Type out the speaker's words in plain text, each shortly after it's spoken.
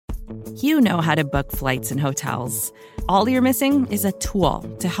You know how to book flights and hotels. All you're missing is a tool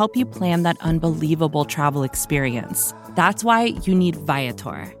to help you plan that unbelievable travel experience. That's why you need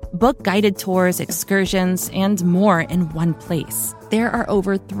Viator. Book guided tours, excursions, and more in one place. There are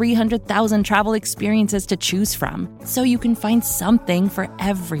over 300,000 travel experiences to choose from, so you can find something for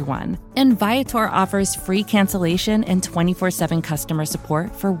everyone. And Viator offers free cancellation and 24/7 customer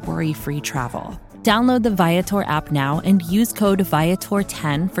support for worry-free travel. Download the Viator app now and use code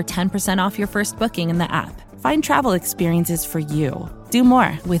Viator10 for 10% off your first booking in the app. Find travel experiences for you. Do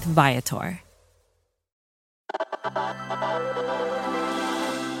more with Viator.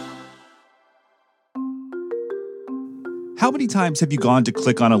 How many times have you gone to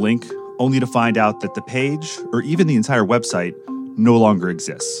click on a link only to find out that the page, or even the entire website, no longer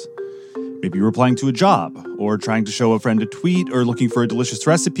exists? Maybe you're applying to a job, or trying to show a friend a tweet, or looking for a delicious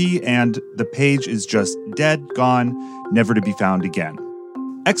recipe, and the page is just dead, gone, never to be found again.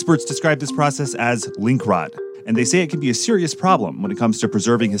 Experts describe this process as link rot, and they say it can be a serious problem when it comes to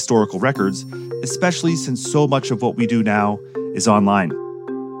preserving historical records, especially since so much of what we do now is online.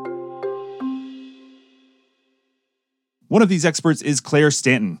 One of these experts is Claire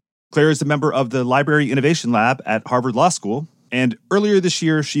Stanton. Claire is a member of the Library Innovation Lab at Harvard Law School, and earlier this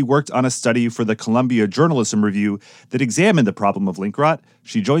year, she worked on a study for the Columbia Journalism Review that examined the problem of link rot.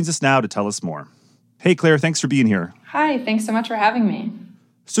 She joins us now to tell us more. Hey, Claire, thanks for being here. Hi, thanks so much for having me.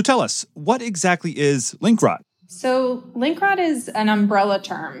 So tell us, what exactly is link rot? So link rot is an umbrella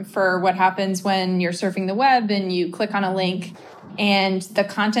term for what happens when you're surfing the web and you click on a link and the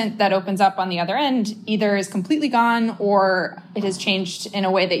content that opens up on the other end either is completely gone or it has changed in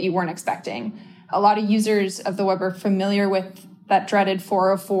a way that you weren't expecting. A lot of users of the web are familiar with that dreaded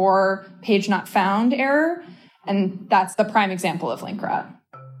 404 page not found error, and that's the prime example of link rot.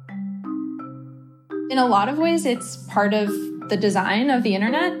 In a lot of ways, it's part of the design of the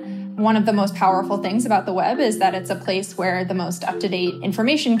internet. One of the most powerful things about the web is that it's a place where the most up-to-date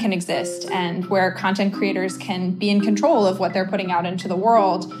information can exist and where content creators can be in control of what they're putting out into the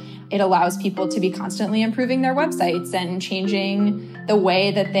world. It allows people to be constantly improving their websites and changing the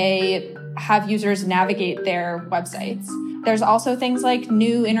way that they have users navigate their websites. There's also things like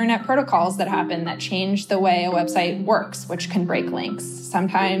new internet protocols that happen that change the way a website works, which can break links.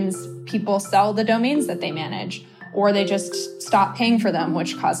 Sometimes people sell the domains that they manage, or they just stop paying for them,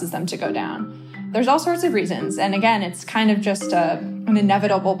 which causes them to go down. There's all sorts of reasons. And again, it's kind of just an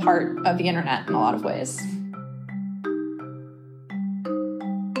inevitable part of the internet in a lot of ways.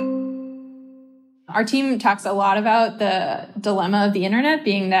 Our team talks a lot about the dilemma of the internet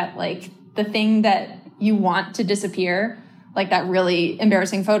being that, like, the thing that you want to disappear, like that really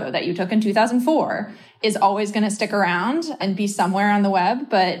embarrassing photo that you took in 2004, is always going to stick around and be somewhere on the web.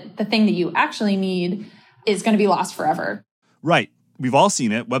 But the thing that you actually need is going to be lost forever. Right. We've all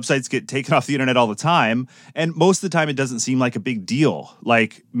seen it. Websites get taken off the internet all the time. And most of the time, it doesn't seem like a big deal.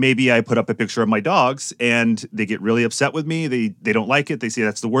 Like, maybe I put up a picture of my dogs and they get really upset with me. They don't like it. They say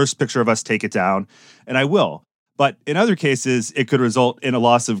that's the worst picture of us. Take it down. And I will. But in other cases, it could result in a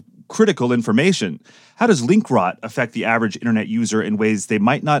loss of critical information. How does link rot affect the average internet user in ways they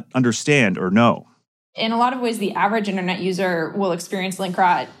might not understand or know? In a lot of ways, the average internet user will experience link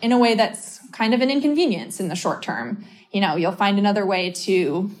rot in a way that's kind of an inconvenience in the short term. You know, you'll find another way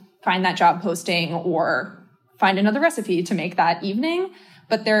to find that job posting or find another recipe to make that evening.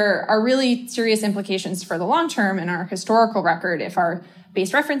 But there are really serious implications for the long term in our historical record if our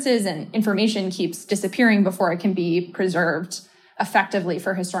base references and information keeps disappearing before it can be preserved effectively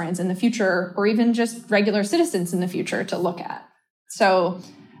for historians in the future, or even just regular citizens in the future to look at. So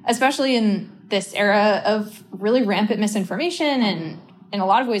especially in this era of really rampant misinformation and in a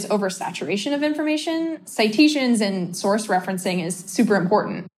lot of ways oversaturation of information, citations and source referencing is super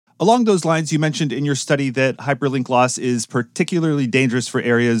important. Along those lines, you mentioned in your study that hyperlink loss is particularly dangerous for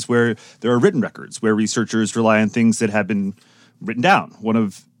areas where there are written records, where researchers rely on things that have been written down. One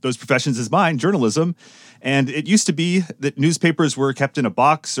of those professions is mine, journalism. And it used to be that newspapers were kept in a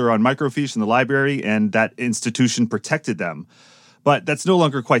box or on microfiche in the library, and that institution protected them. But that's no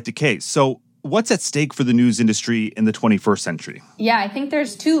longer quite the case. So what's at stake for the news industry in the 21st century? Yeah, I think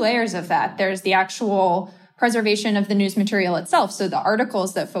there's two layers of that. There's the actual preservation of the news material itself, so the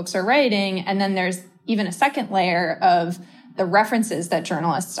articles that folks are writing, and then there's even a second layer of the references that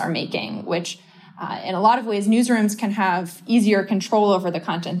journalists are making, which in a lot of ways, newsrooms can have easier control over the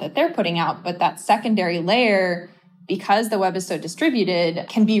content that they're putting out, but that secondary layer, because the web is so distributed,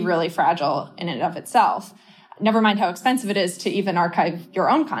 can be really fragile in and of itself. Never mind how expensive it is to even archive your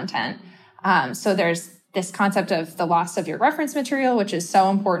own content. So there's this concept of the loss of your reference material, which is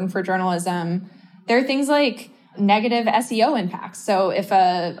so important for journalism. There are things like negative SEO impacts. So if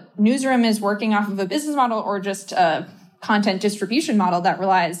a newsroom is working off of a business model or just a content distribution model that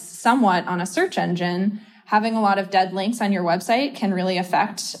relies somewhat on a search engine, having a lot of dead links on your website can really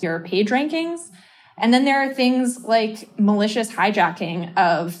affect your page rankings. And then there are things like malicious hijacking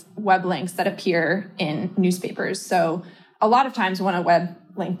of web links that appear in newspapers. So a lot of times when a web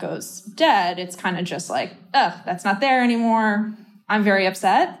link goes dead, it's kind of just like, that's not there anymore. I'm very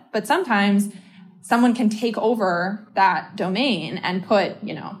upset. But sometimes someone can take over that domain and put,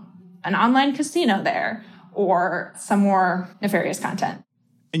 an online casino there or some more nefarious content.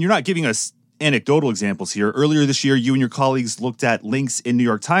 And you're not giving us anecdotal examples here. Earlier this year, you and your colleagues looked at links in New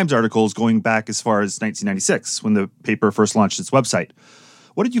York Times articles going back as far as 1996, when the paper first launched its website.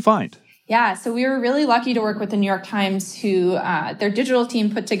 What did you find? Yeah, so we were really lucky to work with the New York Times, who their digital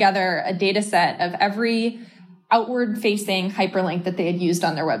team put together a data set of every outward-facing hyperlink that they had used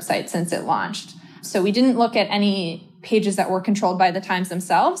on their website since it launched. So we didn't look at any pages that were controlled by the Times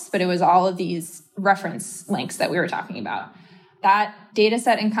themselves, but it was all of these reference links that we were talking about. That data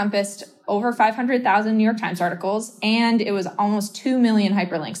set encompassed over 500,000 New York Times articles, and it was almost 2 million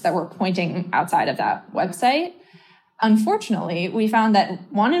hyperlinks that were pointing outside of that website. Unfortunately, we found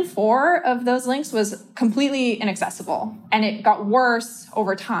that 1 in 4 of those links was completely inaccessible, and it got worse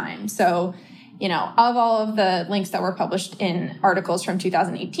over time. So, of all of the links that were published in articles from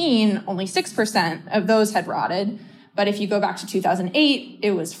 2018, only 6% of those had rotted. But if you go back to 2008,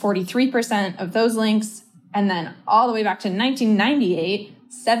 it was 43% of those links. And then all the way back to 1998,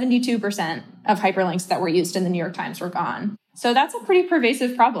 72% of hyperlinks that were used in the New York Times were gone. So that's a pretty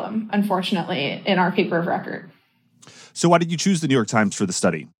pervasive problem, unfortunately, in our paper of record. So why did you choose the New York Times for the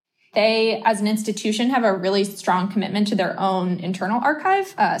study? They, as an institution, have a really strong commitment to their own internal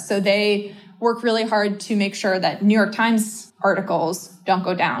archive. So they work really hard to make sure that New York Times articles don't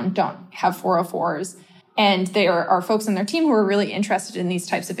go down, don't have 404s. And there are folks on their team who are really interested in these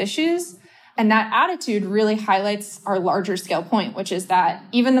types of issues. And that attitude really highlights our larger scale point, which is that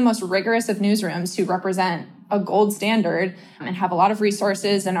even the most rigorous of newsrooms who represent a gold standard and have a lot of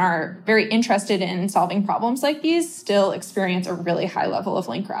resources and are very interested in solving problems like these still experience a really high level of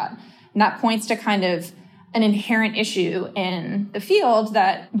link rot. And that points to kind of an inherent issue in the field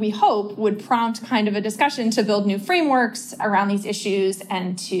that we hope would prompt kind of a discussion to build new frameworks around these issues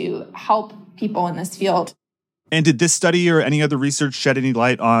and to help people in this field. And did this study or any other research shed any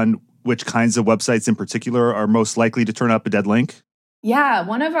light on which kinds of websites in particular are most likely to turn up a dead link? Yeah,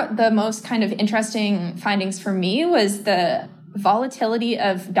 one of the most kind of interesting findings for me was the volatility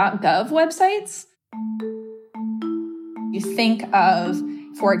of .gov websites. You think of,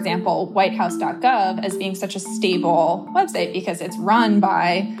 for example, whitehouse.gov as being such a stable website because it's run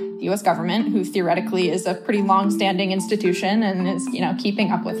by the U.S. government, who theoretically is a pretty long-standing institution and is,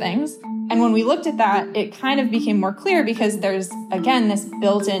 keeping up with things. And when we looked at that, it kind of became more clear because there's, again, this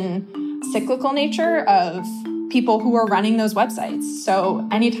built-in cyclical nature of people who are running those websites. So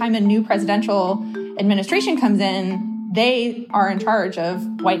anytime a new presidential administration comes in, they are in charge of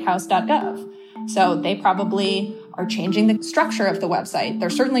whitehouse.gov. So they probably are changing the structure of the website. They're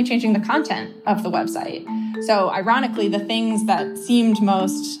certainly changing the content of the website. So ironically, the things that seemed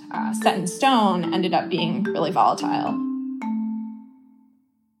most set in stone ended up being really volatile.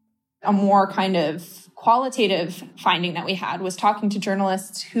 A more kind of qualitative finding that we had was talking to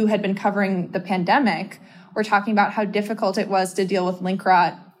journalists who had been covering the pandemic. We're talking about how difficult it was to deal with link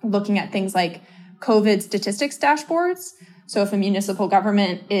rot, looking at things like COVID statistics dashboards. So if a municipal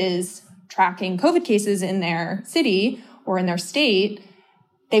government is tracking COVID cases in their city or in their state,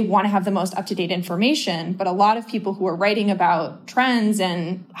 they want to have the most up-to-date information. But a lot of people who are writing about trends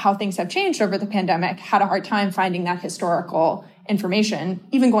and how things have changed over the pandemic had a hard time finding that historical information,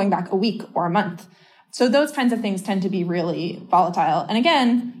 even going back a week or a month. So those kinds of things tend to be really volatile. And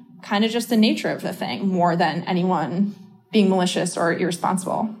again, kind of just the nature of the thing more than anyone being malicious or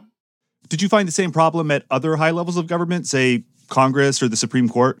irresponsible. Did you find the same problem at other high levels of government, say Congress or the Supreme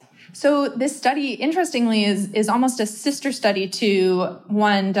Court? So this study, interestingly, is almost a sister study to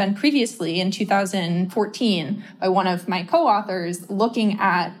one done previously in 2014 by one of my co-authors looking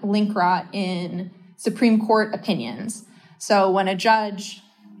at link rot in Supreme Court opinions. So when a judge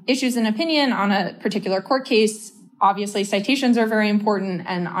issues an opinion on a particular court case, obviously citations are very important,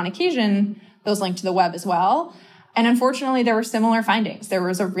 and on occasion, those link to the web as well. And unfortunately, there were similar findings. There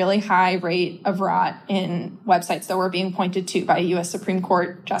was a really high rate of rot in websites that were being pointed to by U.S. Supreme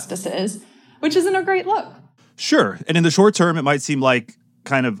Court justices, which isn't a great look. Sure. And in the short term, it might seem like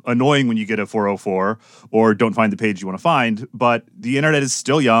kind of annoying when you get a 404 or don't find the page you want to find, but the internet is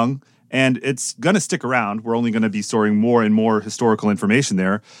still young and it's going to stick around. We're only going to be storing more and more historical information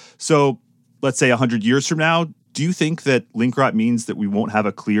there. So let's say 100 years from now, Do you think that link rot means that we won't have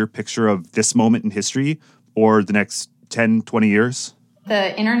a clear picture of this moment in history or the next 10, 20 years?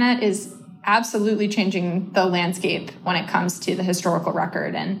 The internet is absolutely changing the landscape when it comes to the historical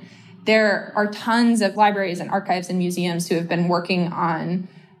record. And there are tons of libraries and archives and museums who have been working on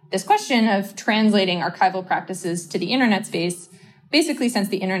this question of translating archival practices to the internet space basically since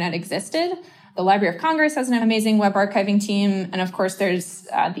the internet existed. The Library of Congress has an amazing web archiving team. And of course, there's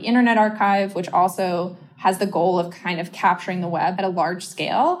the Internet Archive, which also has the goal of kind of capturing the web at a large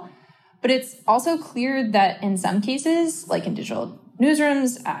scale. But it's also clear that in some cases, like in digital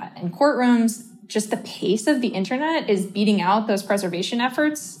newsrooms and courtrooms, just the pace of the internet is beating out those preservation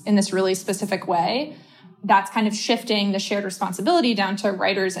efforts in this really specific way. That's kind of shifting the shared responsibility down to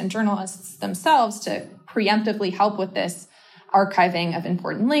writers and journalists themselves to preemptively help with this archiving of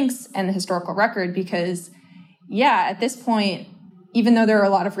important links and the historical record. Because, at this point, even though there are a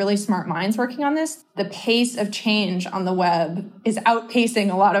lot of really smart minds working on this, the pace of change on the web is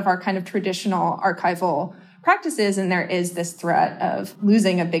outpacing a lot of our kind of traditional archival practices, and there is this threat of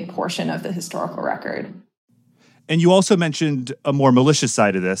losing a big portion of the historical record. And you also mentioned a more malicious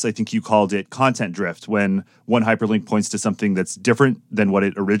side of this. I think you called it content drift, when one hyperlink points to something that's different than what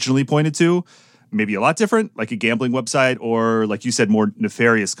it originally pointed to, maybe a lot different, like a gambling website, or like you said, more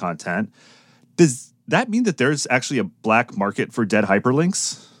nefarious content. Does that mean that there's actually a black market for dead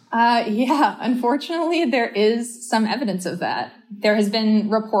hyperlinks? Unfortunately, there is some evidence of that. There has been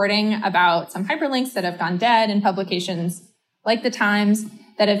reporting about some hyperlinks that have gone dead in publications like The Times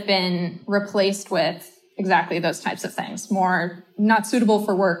that have been replaced with exactly those types of things, more not suitable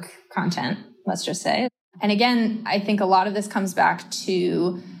for work content, let's just say. And again, I think a lot of this comes back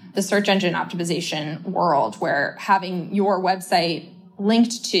to the search engine optimization world, where having your website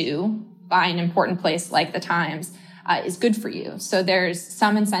linked to by an important place like The Times is good for you. So there's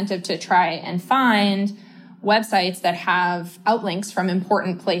some incentive to try and find websites that have outlinks from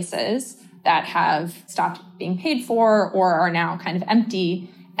important places that have stopped being paid for or are now kind of empty,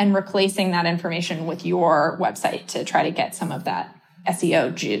 and replacing that information with your website to try to get some of that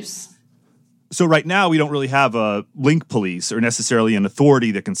SEO juice. So right now, we don't really have a link police or necessarily an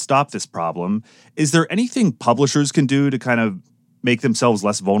authority that can stop this problem. Is there anything publishers can do to kind of make themselves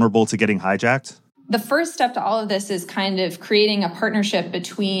less vulnerable to getting hijacked? The first step to all of this is kind of creating a partnership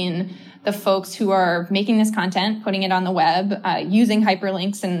between the folks who are making this content, putting it on the web, using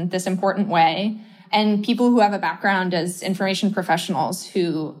hyperlinks in this important way, and people who have a background as information professionals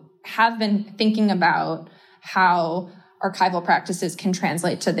who have been thinking about how archival practices can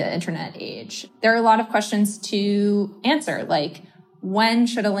translate to the internet age. There are a lot of questions to answer, like when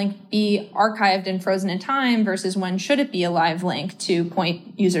should a link be archived and frozen in time versus when should it be a live link to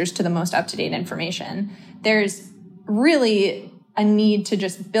point users to the most up-to-date information? There's really a need to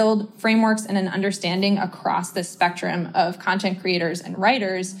just build frameworks and an understanding across the spectrum of content creators and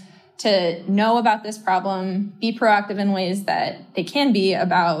writers to know about this problem, be proactive in ways that they can be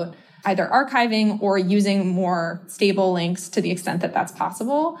about either archiving or using more stable links to the extent that that's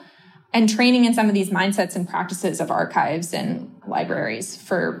possible, and training in some of these mindsets and practices of archives and libraries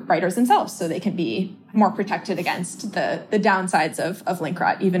for writers themselves so they can be more protected against the downsides of link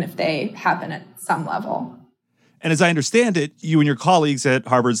rot, even if they happen at some level. And as I understand it, you and your colleagues at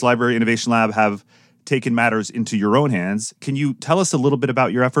Harvard's Library Innovation Lab have taken matters into your own hands. Can you tell us a little bit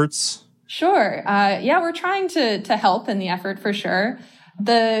about your efforts? Sure. We're trying to help in the effort for sure.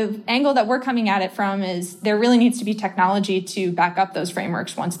 The angle that we're coming at it from is there really needs to be technology to back up those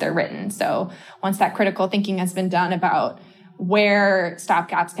frameworks once they're written. So once that critical thinking has been done about where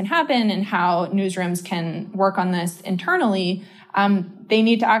stopgaps can happen and how newsrooms can work on this internally, they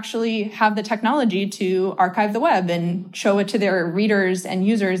need to actually have the technology to archive the web and show it to their readers and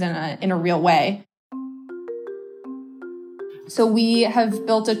users in a real way. So we have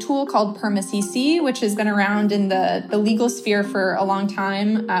built a tool called PermaCC, which has been around in the legal sphere for a long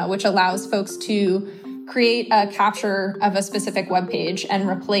time, which allows folks to create a capture of a specific web page and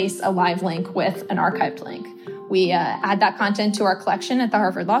replace a live link with an archived link. We add that content to our collection at the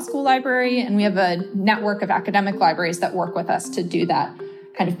Harvard Law School Library, and we have a network of academic libraries that work with us to do that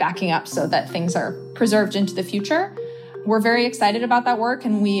kind of backing up so that things are preserved into the future. We're very excited about that work,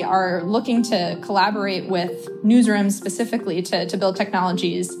 and we are looking to collaborate with newsrooms specifically to build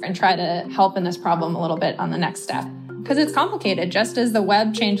technologies and try to help in this problem a little bit on the next step. Because it's complicated. Just as the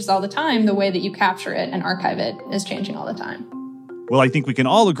web changes all the time, the way that you capture it and archive it is changing all the time. Well, I think we can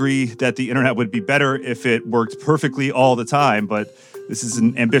all agree that the internet would be better if it worked perfectly all the time, but this is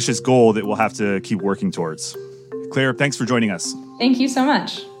an ambitious goal that we'll have to keep working towards. Claire, thanks for joining us. Thank you so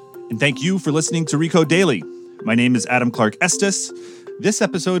much. And thank you for listening to Recode Daily. My name is Adam Clark Estes. This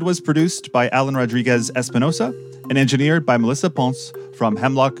episode was produced by Alan Rodriguez Espinosa and engineered by Melissa Ponce from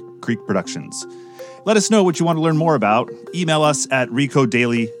Hemlock Creek Productions. Let us know what you want to learn more about. Email us at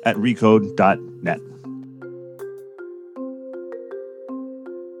recodedaily@recode.net.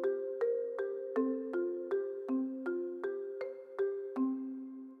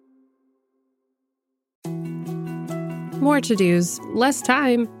 More to-dos, less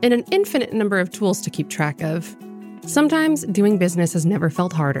time, and an infinite number of tools to keep track of. Sometimes doing business has never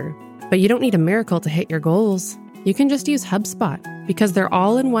felt harder, but you don't need a miracle to hit your goals. You can just use HubSpot, because their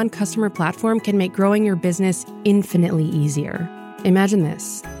all-in-one customer platform can make growing your business infinitely easier. Imagine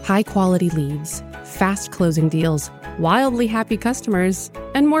this: high-quality leads, fast closing deals, wildly happy customers,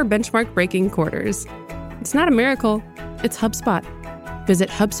 and more benchmark-breaking quarters. It's not a miracle, it's HubSpot.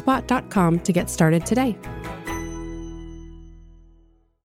 Visit HubSpot.com to get started today.